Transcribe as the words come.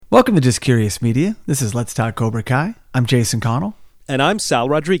Welcome to Just Curious Media. This is Let's Talk Cobra Kai. I'm Jason Connell. And I'm Sal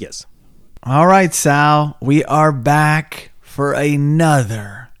Rodriguez. All right, Sal, we are back for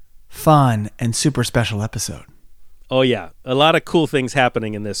another fun and super special episode. Oh, yeah. A lot of cool things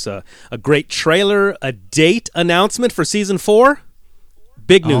happening in this. A great trailer, a date announcement for Season 4.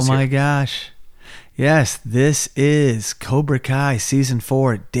 Big news here. Oh, my here. gosh. Yes, this is Cobra Kai Season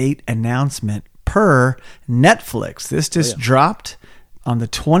 4 date announcement per Netflix. This just dropped on the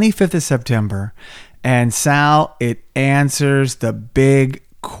 25th of September. And Sal, it answers the big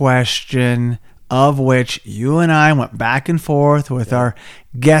question of which you and I went back and forth with our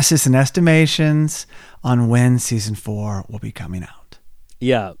guesses and estimations on when Season 4 will be coming out.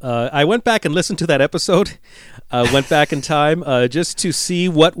 Yeah, I went back and listened to that episode. Went back in time just to see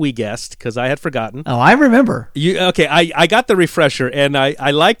what we guessed because I had forgotten. Oh, I remember. I got the refresher, and I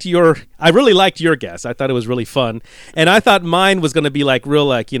really liked your guess. I thought it was really fun, and I thought mine was going to be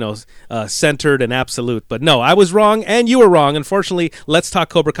centered and absolute. But no, I was wrong, and you were wrong. Unfortunately, Let's Talk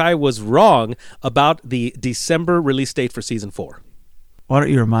Cobra Kai was wrong about the December release date for Season 4. Why don't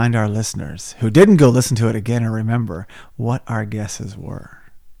you remind our listeners who didn't go listen to it again and remember what our guesses were?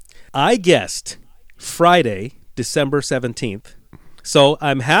 I guessed Friday, December 17th. So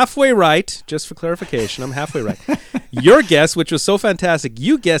I'm halfway right, just for clarification. I'm halfway right. Your guess, which was so fantastic,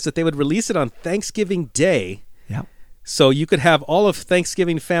 you guessed that they would release it on Thanksgiving Day. Yep. So you could have all of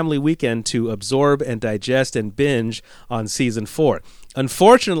Thanksgiving family weekend to absorb and digest and binge on Season 4.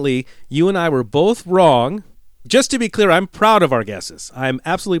 Unfortunately, you and I were both wrong. Just to be clear, I'm proud of our guesses. I'm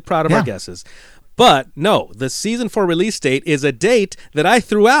absolutely proud of our guesses. But no, the Season 4 release date is a date that I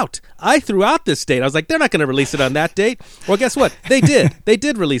threw out. I threw out this date. I was like, they're not going to release it on that date. Well, guess what? They did. They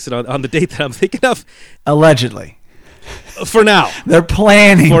did release it on the date that I'm thinking of. Allegedly. For now. They're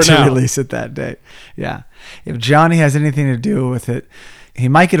planning to release it that date. Yeah. If Johnny has anything to do with it, he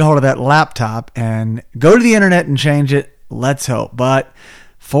might get a hold of that laptop and go to the internet and change it. Let's hope. But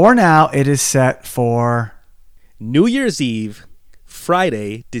for now, it is set for New Year's Eve,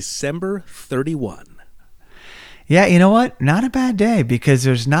 Friday, December 31. Yeah, you know what? Not a bad day because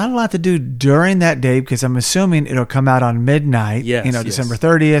there's not a lot to do during that day because I'm assuming it'll come out on midnight. Yes, December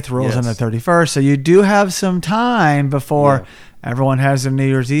 30th, rolls on the 31st. So you do have some time before everyone has their New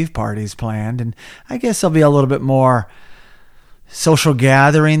Year's Eve parties planned. And I guess there'll be a little bit more social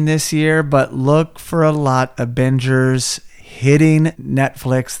gathering this year, but look for a lot of bingers hitting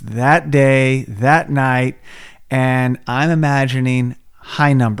Netflix that day, that night. And I'm imagining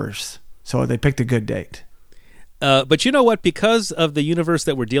high numbers. So they picked a good date. But you know what? Because of the universe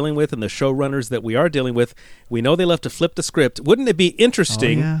that we're dealing with and the showrunners that we are dealing with, we know they love to flip the script. Wouldn't it be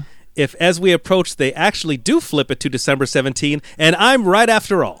interesting if, as we approach, they actually do flip it to December 17, and I'm right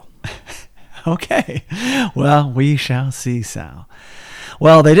after all? Okay. Well, we shall see, Sal.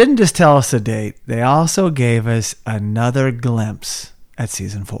 Well, they didn't just tell us a date. They also gave us another glimpse at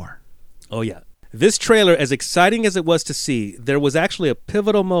Season 4. Oh, yeah. This trailer, as exciting as it was to see, there was actually a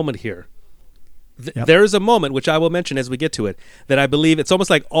pivotal moment here. There is a moment, which I will mention as we get to it, that I believe it's almost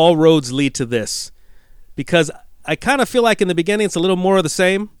like all roads lead to this. Because I kind of feel like in the beginning it's a little more of the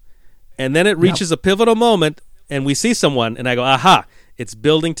same, and then it reaches a pivotal moment, and we see someone, and I go, aha, it's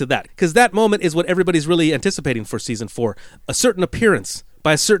building to that. Because that moment is what everybody's really anticipating for Season 4. A certain appearance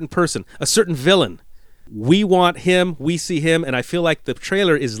by a certain person, a certain villain. We want him, we see him, and I feel like the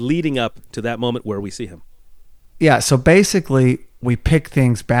trailer is leading up to that moment where we see him. Yeah, so basically, we pick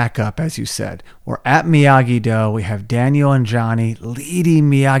things back up, as you said. We're at Miyagi-Do. We have Daniel and Johnny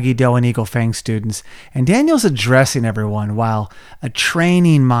leading Miyagi-Do and Eagle Fang students. And Daniel's addressing everyone while a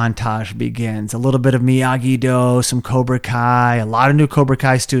training montage begins. A little bit of Miyagi-Do, some Cobra Kai, a lot of new Cobra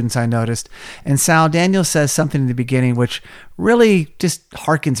Kai students I noticed. And Sal, Daniel says something in the beginning which really just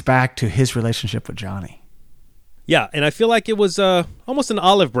harkens back to his relationship with Johnny. Yeah, and I feel like it was almost an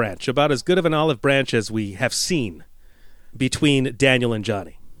olive branch, about as good of an olive branch as we have seen between Daniel and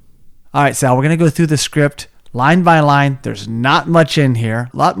Johnny. All right, Sal, we're going to go through the script line by line. There's not much in here,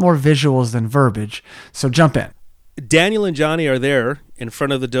 a lot more visuals than verbiage, so jump in. Daniel and Johnny are there in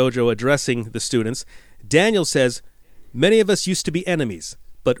front of the dojo addressing the students. Daniel says, "Many of us used to be enemies,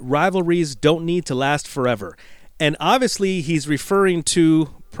 but rivalries don't need to last forever." And obviously he's referring to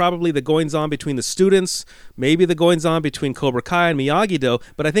probably the goings-on between the students, maybe the goings-on between Cobra Kai and Miyagi-Do,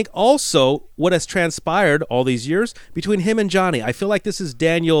 but I think also what has transpired all these years between him and Johnny. I feel like this is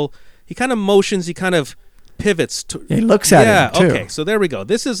Daniel. He kind of motions, he kind of pivots. He looks at him, too. Okay, so there we go.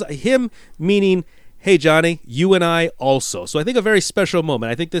 This is him meaning, hey, Johnny, you and I also. So I think a very special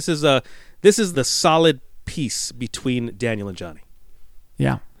moment. I think this is the solid piece between Daniel and Johnny.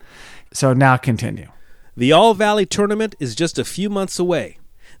 Yeah. So now continue. The All Valley Tournament is just a few months away.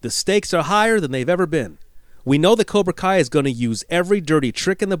 The stakes are higher than they've ever been. We know that Cobra Kai is going to use every dirty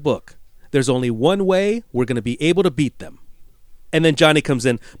trick in the book. There's only one way we're going to be able to beat them. And then Johnny comes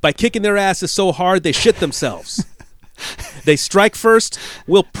in. By kicking their asses so hard, they shit themselves. They strike first,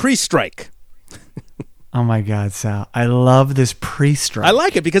 we'll pre-strike. Oh my God, Sal. I love this pre-strike. I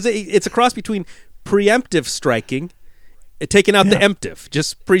like it because it's a cross between preemptive striking and taking out the emptive.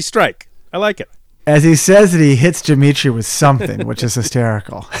 Just pre-strike. I like it. As he says that he hits Dimitri with something, which is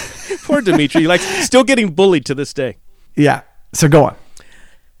hysterical. Poor Dimitri. Like, still getting bullied to this day. Yeah. So go on.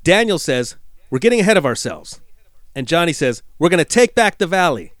 Daniel says, we're getting ahead of ourselves. And Johnny says, we're going to take back the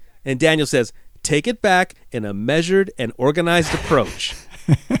valley. And Daniel says, take it back in a measured and organized approach.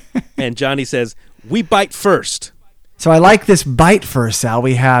 And Johnny says, we bite first. So I like this bite first, Sal.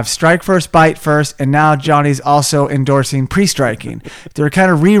 We have strike first, bite first, and now Johnny's also endorsing pre-striking. They're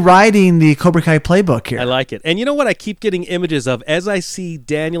kind of rewriting the Cobra Kai playbook here. I like it. And you know what I keep getting images of as I see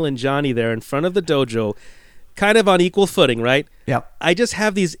Daniel and Johnny there in front of the dojo, kind of on equal footing, right? Yep. I just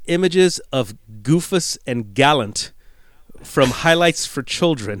have these images of Goofus and Gallant from Highlights for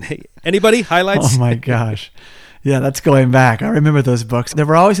Children. Anybody? Highlights? Oh, my gosh. Yeah, that's going back. I remember those books. They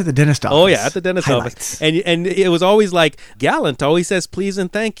were always at the dentist office. Oh, yeah, at the dentist Highlights. office. And it was always like, Gallant always says please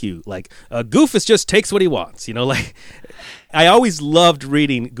and thank you. Like, Goofus just takes what he wants. You know, like, I always loved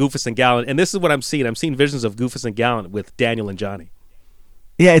reading Goofus and Gallant. And this is what I'm seeing. I'm seeing visions of Goofus and Gallant with Daniel and Johnny.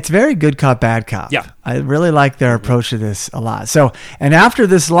 Yeah, it's very good cop, bad cop. Yeah. I really like their approach to this a lot. So, and after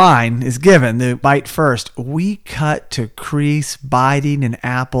this line is given, the bite first, we cut to Kreese biting an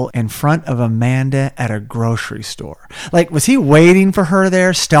apple in front of Amanda at a grocery store. Like, was he waiting for her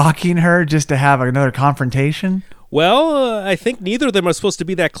there, stalking her just to have another confrontation? Well, I think neither of them are supposed to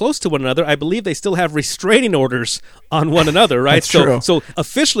be that close to one another. I believe they still have restraining orders on one another, right? That's true. So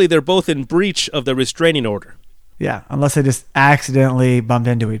officially they're both in breach of the restraining order. Yeah, unless they just accidentally bumped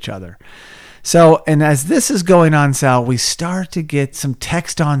into each other. So, and as this is going on, Sal, we start to get some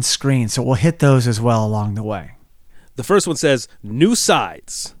text on screen. So we'll hit those as well along the way. The first one says, new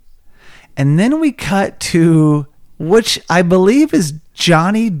sides. And then we cut to, which I believe is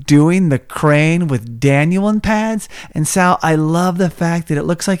Johnny doing the crane with Daniel in pads. And Sal, I love the fact that it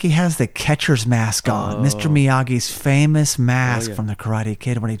looks like he has the catcher's mask on. Mr. Miyagi's famous mask from the Karate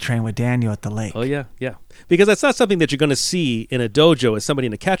Kid when he trained with Daniel at the lake. Oh, yeah, yeah. Because that's not something that you're going to see in a dojo as somebody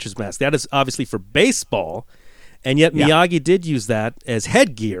in a catcher's mask. That is obviously for baseball. And yet Miyagi did use that as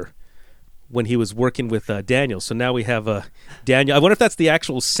headgear when he was working with Daniel. So now we have Daniel. I wonder if that's the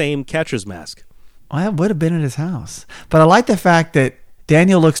actual same catcher's mask. Well, that would have been at his house. But I like the fact that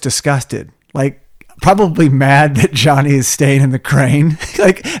Daniel looks disgusted. Like, probably mad that Johnny is staying in the crane.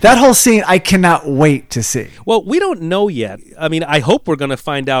 Like, that whole scene, I cannot wait to see. Well, we don't know yet. I mean, I hope we're going to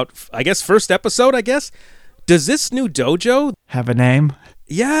find out, I guess, first episode, I guess. Does this new dojo have a name?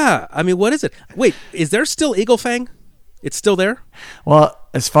 Yeah. I mean, what is it? Wait, is there still Eagle Fang? It's still there? Well,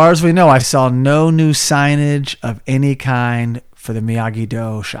 as far as we know, I saw no new signage of any kind for the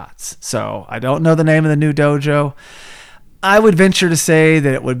Miyagi-Do shots. So I don't know the name of the new dojo. I would venture to say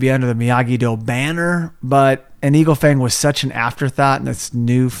that it would be under the Miyagi-Do banner, and Eagle Fang was such an afterthought in this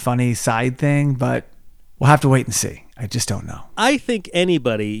new funny side thing, but we'll have to wait and see. I just don't know. I think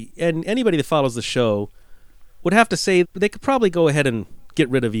anybody that follows the show would have to say they could probably go ahead and get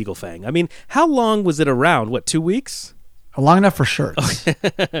rid of Eagle Fang. I mean, how long was it around? 2 weeks? Long enough for shirts.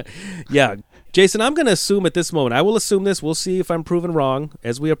 Yeah. Jason, I'm going to assume at this moment, I will assume this, we'll see if I'm proven wrong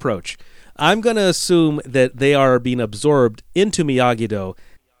as we approach. I'm going to assume that they are being absorbed into Miyagi-Do,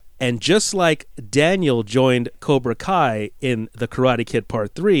 and just like Daniel joined Cobra Kai in The Karate Kid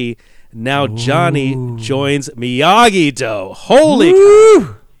Part 3, now Johnny joins Miyagi-Do. Holy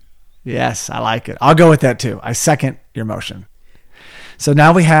cow. Yes, I like it. I'll go with that too. I second your motion. So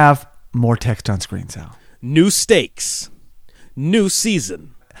now we have more text on screen, Sal. New stakes. New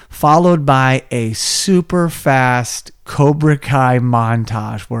season. Followed by a super fast Cobra Kai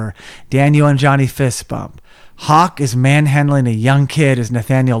montage where Daniel and Johnny fist bump. Hawk is manhandling a young kid as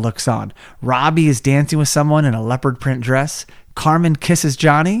Nathaniel looks on. Robbie is dancing with someone in a leopard print dress. Carmen kisses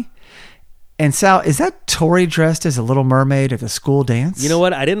Johnny. And Sal, is that Tori dressed as a Little Mermaid at the school dance? You know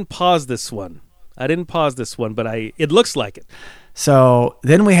what? I didn't pause this one, but it looks like it. So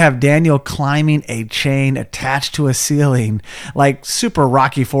then we have Daniel climbing a chain attached to a ceiling, like super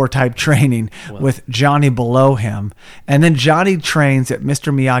Rocky IV type training with Johnny below him. And then Johnny trains at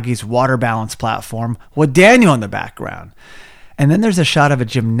Mr. Miyagi's water balance platform with Daniel in the background. And then there's a shot of a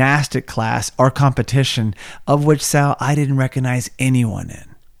gymnastic class or competition of which, Sal, I didn't recognize anyone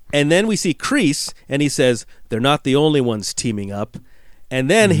in. And then we see Kreese, and he says, they're not the only ones teaming up. And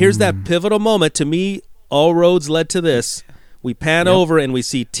then here's that pivotal moment. To me, all roads led to this. We pan over and we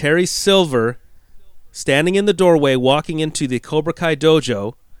see Terry Silver standing in the doorway, walking into the Cobra Kai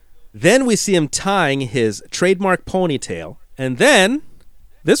dojo. Then we see him tying his trademark ponytail. And then,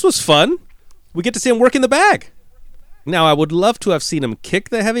 this was fun, we get to see him working the bag. Now, I would love to have seen him kick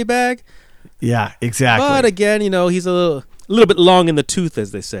the heavy bag. Yeah, exactly. But again, he's a little bit long in the tooth,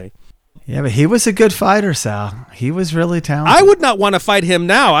 as they say. Yeah, but he was a good fighter, Sal. He was really talented. I would not want to fight him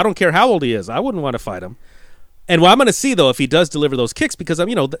now. I don't care how old he is. I wouldn't want to fight him. And what I'm going to see, though, if he does deliver those kicks, because,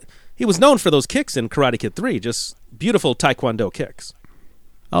 he was known for those kicks in Karate Kid 3, just beautiful Taekwondo kicks.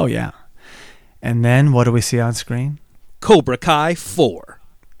 Oh, yeah. And then what do we see on screen? Cobra Kai 4.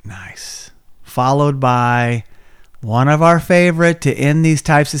 Nice. Followed by one of our favorite to end these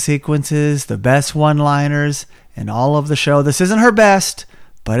types of sequences, the best one-liners in all of the show. This isn't her best,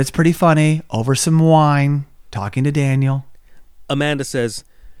 but it's pretty funny. Over some wine, talking to Daniel. Amanda says,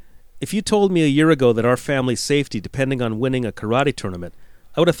 "If you told me a year ago that our family's safety depending on winning a karate tournament,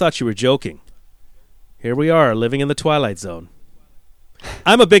 I would have thought you were joking. Here we are, living in the Twilight Zone."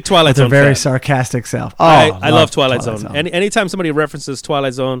 I'm a big Twilight Zone fan. Very sarcastic self. Oh, I love Twilight Zone. Anytime somebody references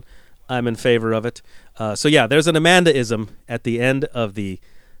Twilight Zone, I'm in favor of it. So yeah, there's an Amanda-ism at the end of the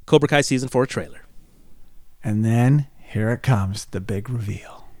Cobra Kai Season 4 trailer. And then here it comes, the big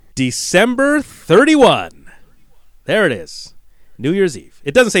reveal. December 31. There it is. New Year's Eve.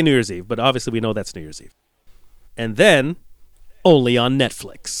 It doesn't say New Year's Eve, but obviously we know that's New Year's Eve. And then, only on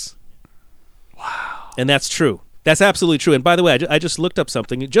Netflix. Wow. And that's true. That's absolutely true. And by the way, I just looked up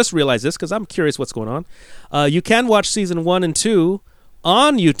something. Just realized this because I'm curious what's going on. You can watch Season 1 and 2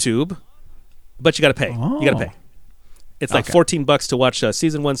 on YouTube, but you got to pay. Oh. You got to pay. It's like $14 to watch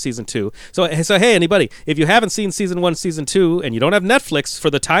Season 1, Season 2. So hey, anybody, if you haven't seen Season 1, Season 2, and you don't have Netflix,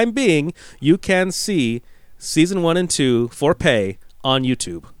 for the time being, you can see Season 1 and 2 for pay on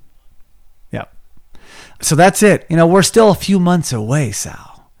YouTube. Yep. So that's it. We're still a few months away, Sal.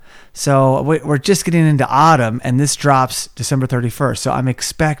 So we're just getting into autumn, and this drops December 31st. So I'm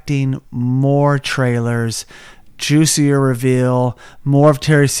expecting more trailers, juicier reveal, more of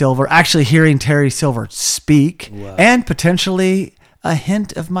Terry Silver, actually hearing Terry Silver speak, and potentially a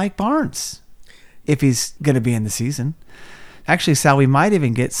hint of Mike Barnes, if he's going to be in the season. Actually, Sal, we might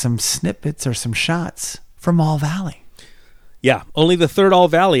even get some snippets or some shots from All Valley. Yeah, only the third All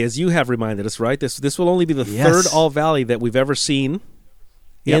Valley, as you have reminded us, right? This will only be the third All Valley that we've ever seen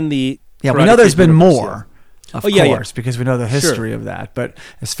in the Karate we know there's been more, of course, yeah. because we know the history of that. But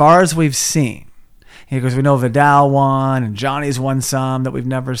as far as we've seen, because we know Vidal won and Johnny's won some that we've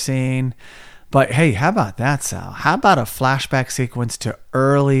never seen. But hey, how about that, Sal? How about a flashback sequence to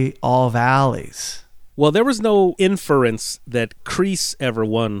early All Valleys? Well, there was no inference that Kreese ever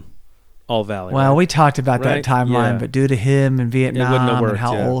won All Valley. Well, right? we talked about that timeline, but due to him in Vietnam and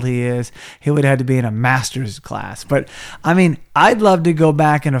how old he is, he would have had to be in a master's class. But, I mean, I'd love to go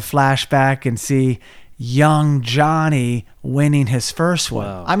back in a flashback and see young Johnny winning his first one.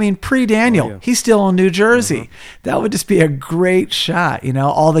 Wow. I mean, pre-Daniel. He's still in New Jersey. That would just be a great shot.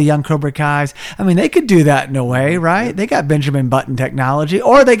 All the young Cobra Kais. I mean, they could do that in a way, right? They got Benjamin Button technology,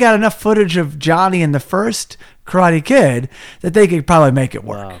 or they got enough footage of Johnny in the first Karate Kid that they could probably make it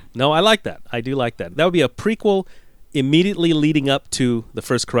work. Wow. No, I like that. I do like that. That would be a prequel immediately leading up to the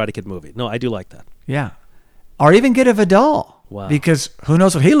first Karate Kid movie. No, I do like that. Yeah. Or even get a Vidal. Wow. Because who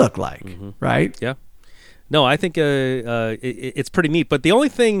knows what he looked like, right? Yeah. No, I think it's pretty neat. But the only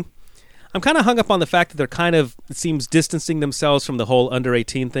thing, I'm kind of hung up on the fact that they're kind of, it seems, distancing themselves from the whole under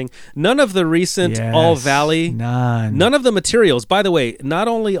 18 thing. None of the recent All Valley, none of the materials, by the way, not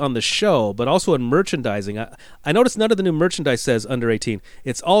only on the show, but also in merchandising. I noticed none of the new merchandise says under 18.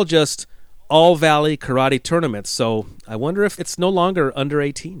 It's all just All Valley Karate tournaments. So I wonder if it's no longer under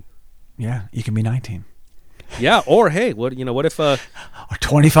 18. Yeah, you can be 19. Yeah, or hey, what if... or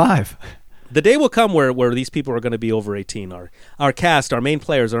 25. The day will come where these people are going to be over 18. Our cast, our main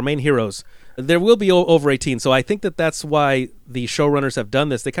players, our main heroes, there will be over 18. So I think that's why the showrunners have done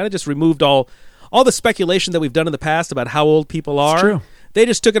this. They kind of just removed all the speculation that we've done in the past about how old people are. It's true. They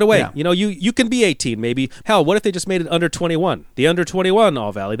just took it away. Yeah. You can be 18 maybe. Hell, what if they just made it under 21? The under 21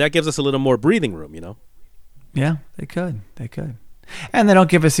 All Valley. That gives us a little more breathing room, Yeah, they could. And they don't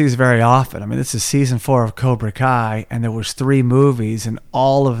give us these very often. I mean, this is season 4 of Cobra Kai, and there was 3 movies, and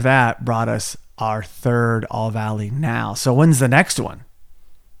all of that brought us our third All Valley now. So when's the next one?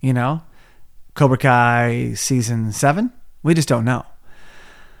 Cobra Kai season 7? We just don't know.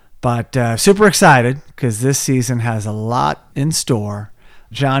 But super excited because this season has a lot in store.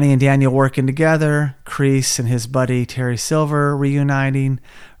 Johnny and Daniel working together, Kreese and his buddy Terry Silver reuniting.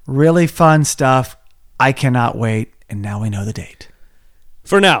 Really fun stuff. I cannot wait, and now we know the date.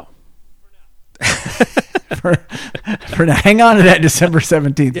 For now. for now. Hang on to that December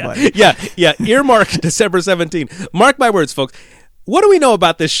 17th one. Yeah. Earmark December 17th. Mark my words, folks. What do we know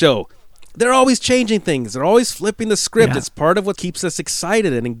about this show? They're always changing things. They're always flipping the script. Yeah. It's part of what keeps us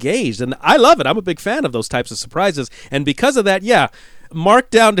excited and engaged. And I love it. I'm a big fan of those types of surprises. And because of that, mark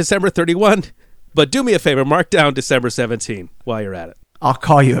down December 31. But do me a favor, mark down December 17 while you're at it. I'll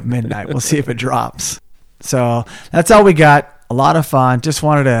call you at midnight. We'll see if it drops. So that's all we got. A lot of fun. Just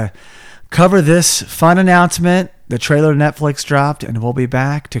wanted to cover this fun announcement. The trailer to Netflix dropped, and we'll be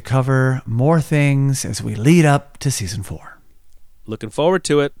back to cover more things as we lead up to season 4. Looking forward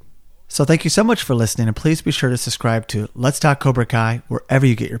to it. So thank you so much for listening, and please be sure to subscribe to Let's Talk Cobra Kai wherever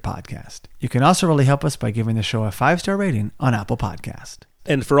you get your podcast. You can also really help us by giving the show a 5-star rating on Apple Podcast.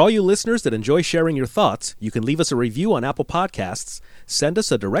 And for all you listeners that enjoy sharing your thoughts, you can leave us a review on Apple Podcasts, send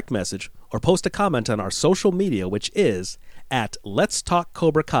us a direct message, or post a comment on our social media, which is at Let's Talk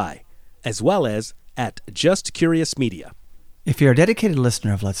Cobra Kai, as well as at Just Curious Media. If you're a dedicated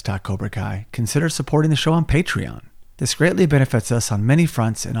listener of Let's Talk Cobra Kai, consider supporting the show on Patreon. This greatly benefits us on many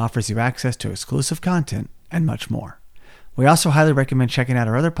fronts and offers you access to exclusive content and much more. We also highly recommend checking out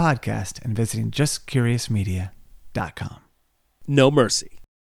our other podcast and visiting justcuriousmedia.com. No mercy.